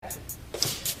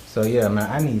So yeah, man,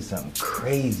 I need something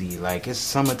crazy. Like, it's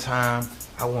summertime.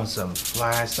 I want something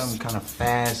fly, something kind of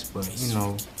fast, but you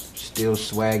know, still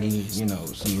swaggy. You know,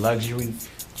 some luxury.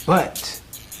 But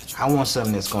I want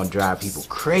something that's gonna drive people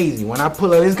crazy. When I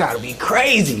pull up, it's gotta be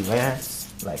crazy, man.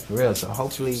 Like, for real. So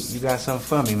hopefully you got something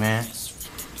for me, man.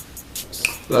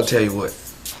 Well, I'll tell you what.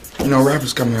 You know,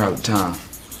 rappers come here all the time,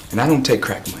 and I don't take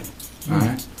crack money. All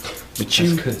right. But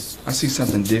you, I see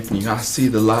something different. You know, I see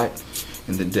the light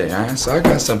in the day. All right. So I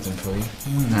got something for you.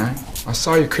 All right. I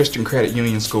saw your Christian Credit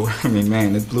Union score. I mean,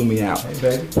 man, it blew me out. Hey,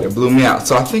 baby. It blew me out.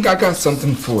 So I think I got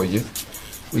something for you.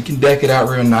 We can deck it out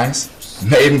real nice.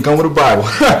 May even come with a Bible.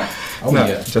 Oh, no,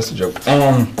 yeah. just a joke.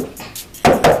 I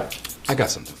got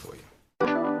something for you.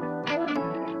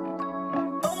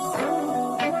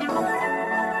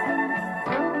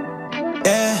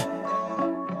 Yeah.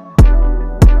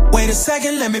 Wait a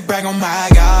second, let me brag on my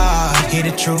God. Hear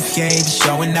the truth, yeah, he be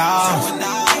showing off.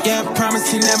 Yeah, I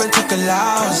promise he never took a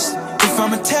loss. If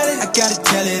I'ma tell it, I gotta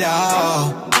tell it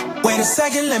all. Wait a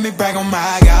second, let me brag on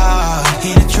my God.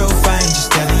 Hear the truth, I ain't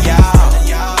just telling y'all.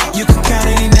 You can count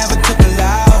it, he never took a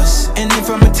loss. And if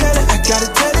I'ma tell it, I gotta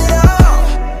tell it all.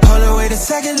 Hold on, wait a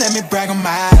second, let me brag on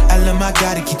my I love my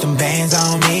God to keep them bands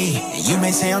on me. And you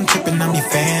may say I'm tripping, I'm your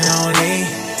fan only.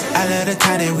 I love the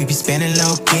time that we be spending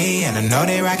low-key. And I know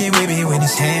they rockin' with me when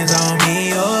his hands on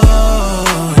me.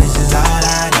 Oh, this is all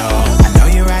I know. I know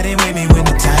you're riding with me when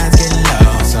the times get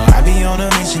low. So I be on a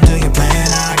mission to your plan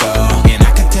I go. And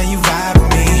I can tell you vibe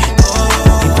with me.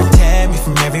 Oh, you protect me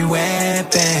from every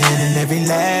weapon. And every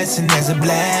lesson there's a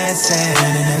blessing.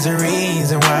 And there's a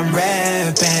reason why I'm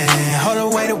rapping. Hold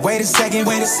on, wait a second,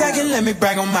 let me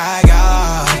brag on my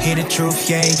God. Hear the truth,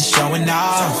 yeah, he be showing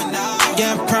off.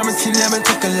 Yeah, I promise he never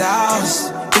took a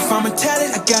loss. If I'ma tell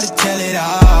it, I gotta tell it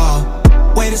all.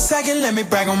 Wait a second, let me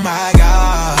brag on my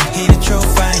God. Hear the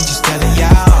truth, I ain't just telling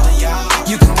y'all.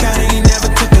 You can count it, he never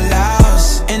took a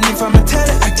loss. And if I'ma tell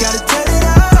it, I gotta tell it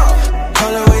all.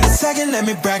 Hold on, wait a second, let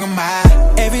me brag on my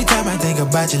Every time I think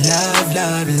about your love,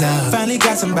 love, love. Finally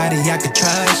got somebody I could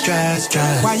trust, trust,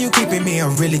 trust. Why you keeping me, I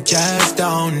really just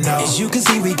don't know. As you can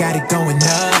see, we got it going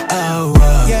up, oh,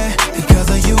 oh. Yeah, because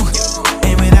of you.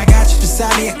 And when I got you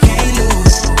beside me, I can't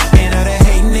lose. And all the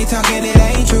hating, they talking, it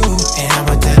ain't true. And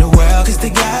I'ma tell the world, cause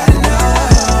they gotta know.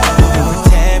 You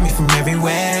protect me from every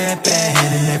weapon.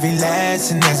 And every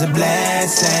lesson, there's a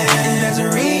blessing. And there's a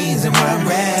reason why I'm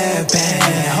rapping.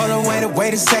 Hold on, wait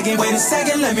a second,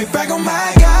 let me brag on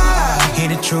my God. Hear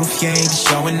the truth, yeah, he be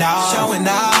showing off.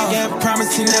 Yeah, I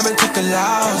promise he never took a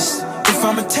loss. If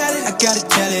I'ma tell it, I gotta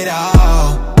tell it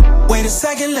all. Wait a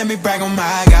second, let me brag on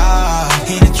my God.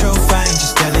 Hear the truth, I ain't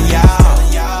just telling y'all.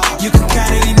 You can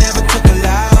count it, he never took a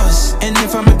loss. And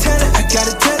if I'ma tell it, I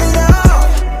gotta tell it all.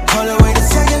 Hold on, wait a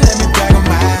second, let me brag on my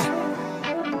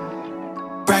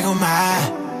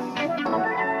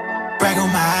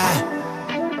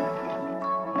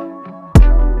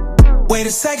Wait a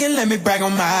second, let me brag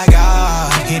on my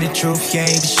God. Hear the truth, yeah,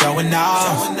 he be showing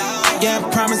off. Yeah, I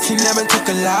promise he never took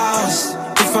a loss.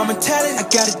 If I'ma tell it, I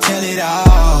gotta tell it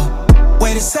all.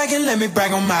 Wait a second, let me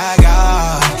brag on my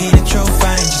God. Hear the truth,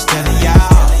 I ain't just telling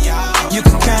y'all. You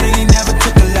can count it,